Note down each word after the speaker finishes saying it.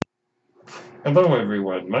Hello,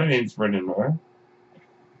 everyone. My name's Brendan Moore.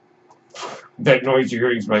 That noise you're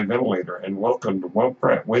hearing is my ventilator, and welcome to Well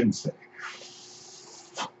Pratt Wednesday.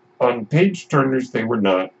 On Page Turners They Were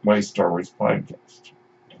Not, my Star Wars podcast.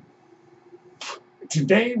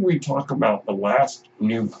 Today we talk about the last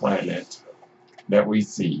new planet that we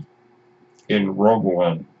see in Rogue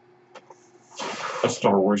One, a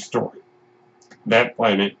Star Wars story. That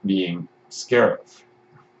planet being Scarif.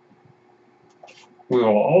 We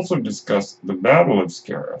will also discuss the Battle of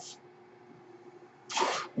Scarif,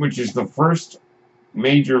 which is the first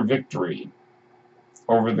major victory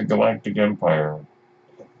over the Galactic Empire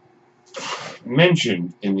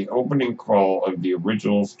mentioned in the opening crawl of the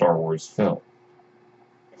original Star Wars film.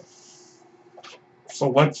 So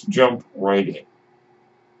let's jump right in.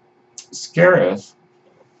 Scarif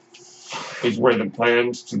is where the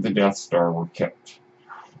plans to the Death Star were kept.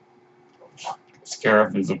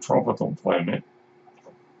 Scarif is a tropical planet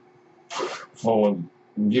full of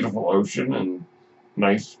beautiful ocean and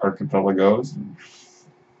nice archipelagos, and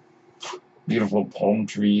beautiful palm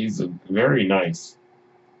trees, and a very nice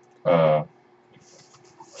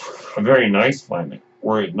planet,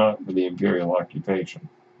 were it not for the Imperial occupation.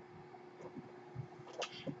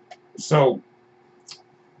 So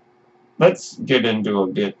let's get into a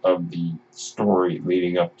bit of the story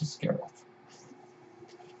leading up to Scarif.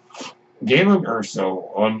 Galen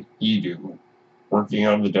Erso on Edu, working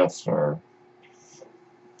on the Death Star,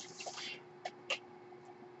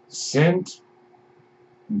 sent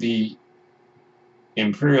the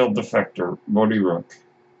Imperial defector, Bodhi Rook,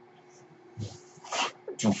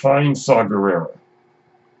 to find Saw Gerrera.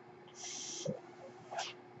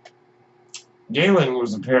 Galen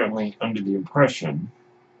was apparently under the impression,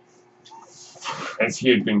 as he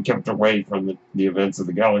had been kept away from the events of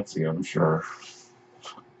the galaxy, I'm sure,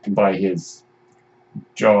 by his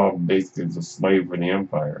job basically as a slave for the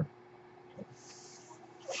Empire,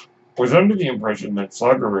 was under the impression that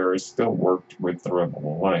Saw Gerrera still worked with the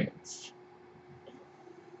Rebel Alliance.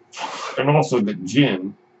 And also that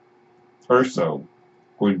Jyn Erso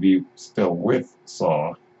would be still with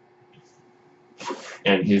Saw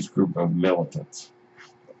and his group of militants.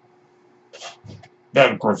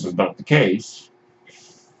 That, of course, is not the case.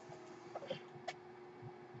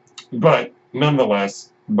 But,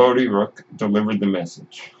 nonetheless, Bodhi Rook delivered the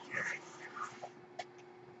message.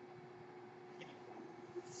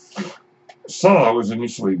 Saw was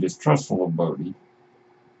initially distrustful of Bodhi,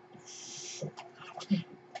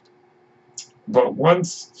 but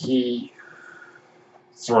once he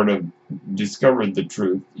sort of discovered the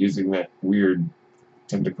truth using that weird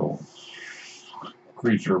tentacle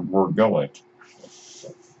creature Morgullet,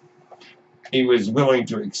 he was willing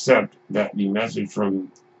to accept that the message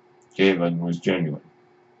from Galen was genuine.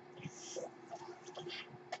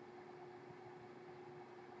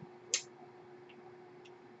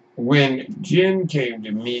 When Jyn came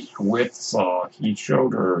to meet with Saw, he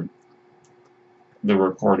showed her the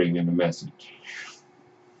recording and the message,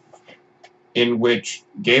 in which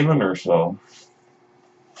Galen Erso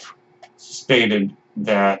stated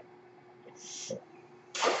that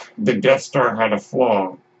the Death Star had a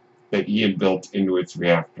flaw that he had built into its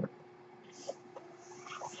reactor,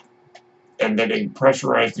 and that a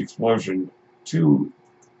pressurized explosion to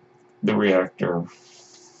the reactor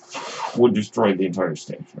would destroy the entire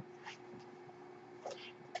station.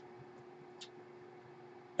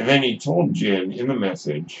 And then he told Jyn in the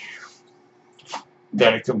message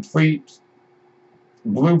that a complete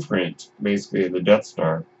blueprint, basically, of the Death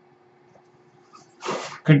Star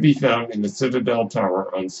could be found in the Citadel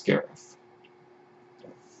Tower on Scarif.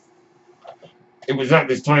 It was at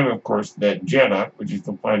this time, of course, that Jedha, which is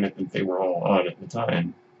the planet that they were all on at the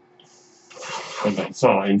time, or that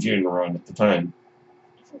Saw and Jyn were on at the time,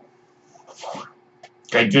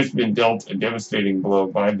 had just been dealt a devastating blow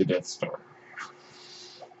by the Death Star.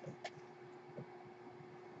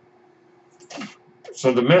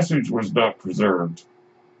 So the message was not preserved,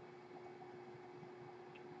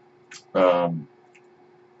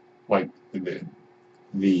 like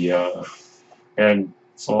and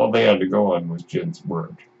so all they had to go on was Jyn's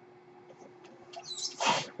word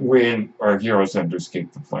when our heroes had to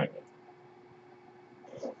escape the planet.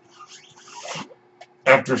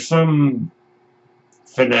 After some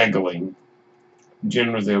finagling,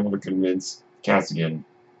 Jyn was able to convince Cassian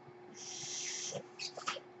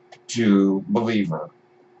to believe her.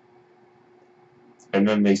 And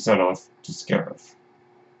then they set off to Scarif.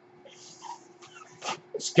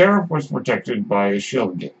 Scarif was protected by a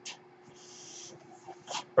shield gate,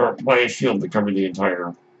 or by a shield that covered the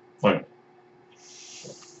entire planet.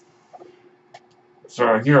 So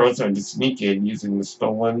our heroes had to sneak in using the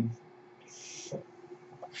stolen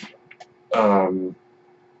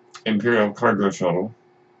Imperial cargo shuttle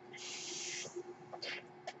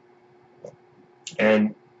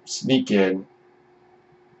and sneak in,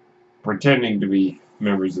 pretending to be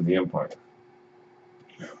members of the Empire.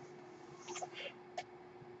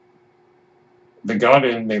 They got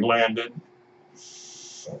in, they landed,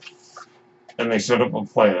 and they set up a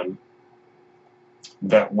plan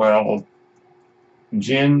that while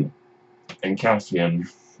Jyn and Cassian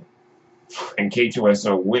and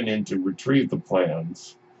K2SO went in to retrieve the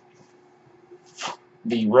plans,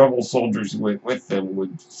 the rebel soldiers who went with them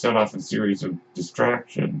would set off a series of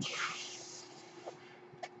distractions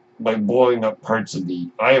by blowing up parts of the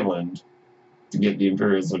island to get the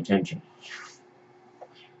Imperials' attention.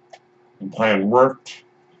 The plan worked.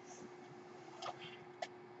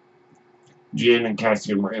 Jyn and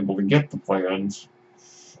Cassian were able to get the plans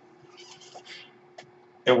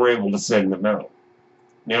and were able to send them out.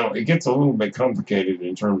 Now, it gets a little bit complicated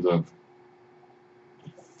in terms of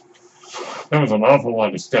there was an awful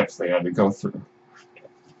lot of steps they had to go through.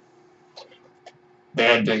 They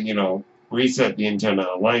had to, reset the antenna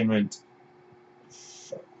alignment,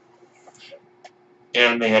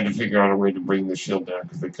 and they had to figure out a way to bring the shield down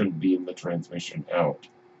because they couldn't beam the transmission out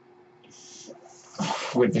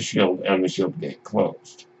with the shield and the shield gate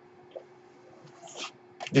closed.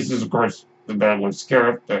 This is, of course, the Battle of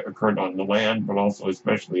Scarif that occurred on the land, but also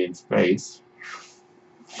especially in space.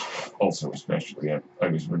 Also especially, I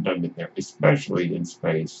was redundant there, especially in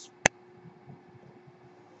space,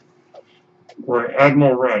 where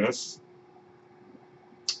Admiral Raddus,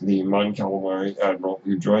 the Mon Calamari admiral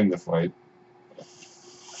who joined the fight,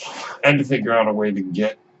 had to figure out a way to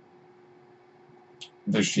get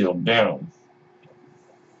the shield down,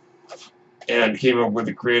 and came up with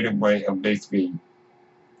a creative way of basically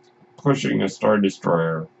pushing a Star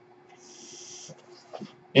Destroyer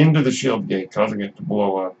into the shield gate, causing it to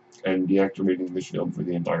blow up, and deactivating the shield for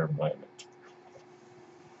the entire planet.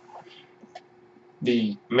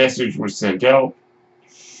 The message was sent out.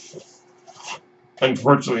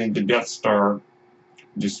 Unfortunately, the Death Star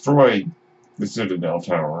destroyed the Citadel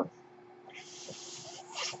Tower,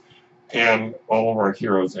 and all of our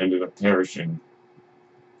heroes ended up perishing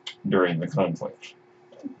during the conflict.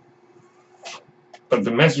 But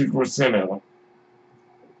the message was sent out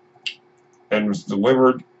and was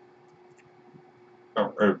delivered,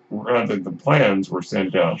 or rather the plans were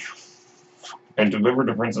sent out and delivered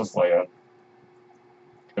to Princess Leia,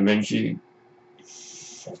 and then she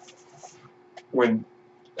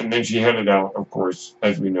headed out, of course,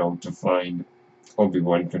 as we know, to find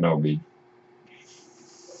Obi-Wan Kenobi,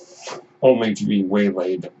 only to be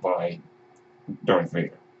waylaid by Darth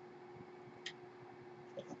Vader.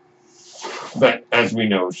 But, as we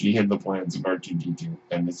know, she hid the plans of R2-D2,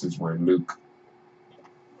 and this is where Luke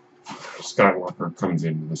Skywalker comes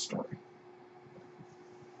into the story.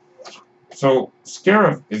 So,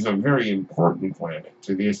 Scarif is a very important planet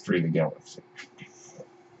to the history of the galaxy.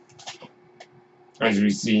 As we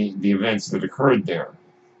see, the events that occurred there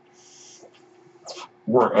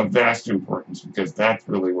were of vast importance because that's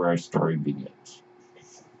really where our story begins.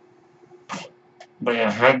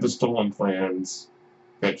 Leia had the stolen plans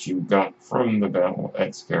that she got from the battle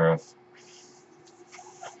at Scarif,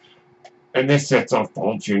 and this sets off the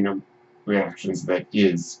whole chain of reactions that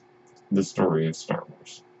is the story of Star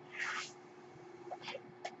Wars.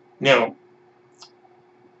 Now,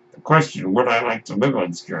 the question, would I like to live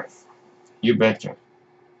on Scarif? You betcha.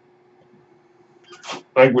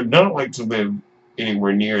 I would not like to live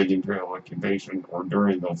anywhere near the Imperial occupation or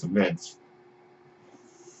during those events,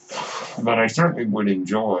 but I certainly would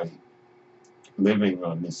enjoy living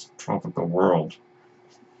on this tropical world.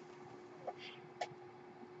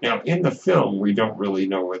 Now, in the film, we don't really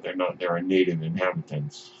know whether or not there are native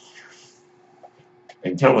inhabitants,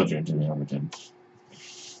 intelligent inhabitants.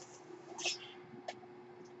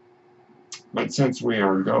 But since we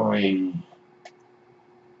are going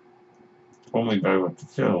only by what the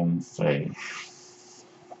films say,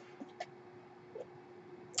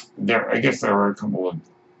 I guess there are a couple of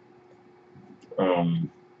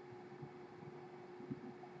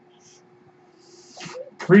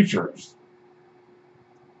creatures.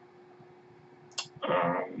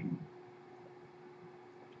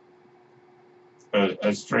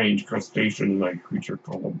 A strange crustacean-like creature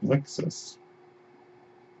called a Blixus.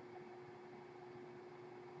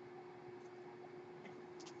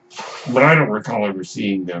 But I don't recall ever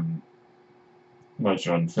seeing them much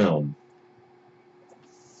on film.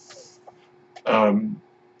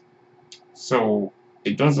 So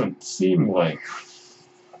it doesn't seem like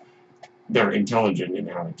they're intelligent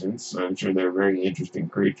inhabitants. I'm sure they're very interesting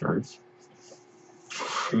creatures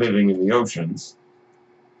living in the oceans.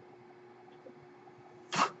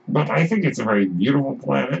 But I think it's a very beautiful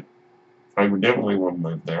planet. I would definitely want to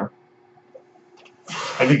live there.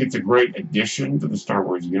 I think it's a great addition to the Star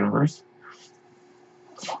Wars universe.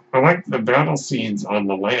 I like the battle scenes on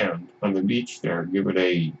the land, on the beach there, give it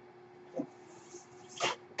a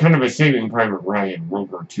kind of a Saving Private Ryan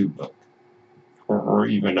World War II look. Or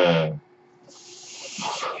even a,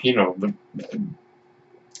 you know, the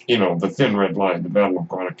Thin Red Line, the Battle of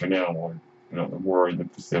Guadalcanal, or, the War in the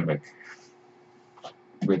Pacific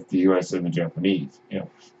with the U.S. and the Japanese.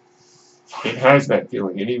 It has that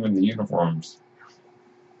feeling, and even the uniforms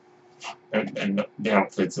and the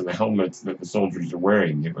outfits and the helmets that the soldiers are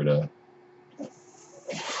wearing give it a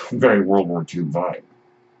very World War II vibe.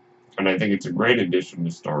 And I think it's a great addition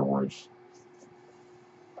to Star Wars.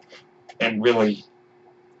 And really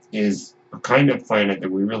is a kind of planet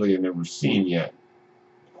that we really have never seen yet,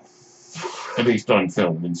 at least on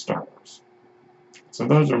film in Star Wars. So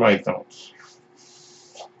those are my thoughts.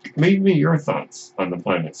 Leave me your thoughts on the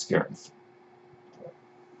planet Scarif.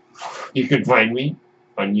 You can find me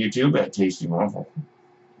on YouTube at Tasty Waffle.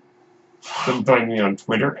 You can find me on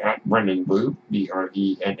Twitter at BrennenBlue,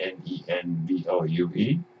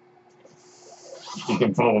 BrennenBlue. You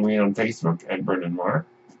can follow me on Facebook at Brennan Marr.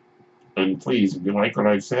 And please, if you like what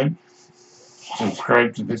I've said,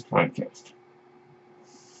 subscribe to this podcast.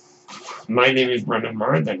 My name is Brennan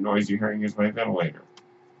Marr. That noise you're hearing is my ventilator.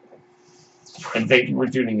 And thank you for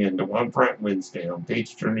tuning in to One Pratt Wednesday on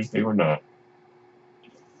Page Turners They Were Not,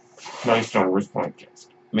 my Star Wars podcast.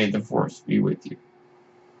 May the Force be with you.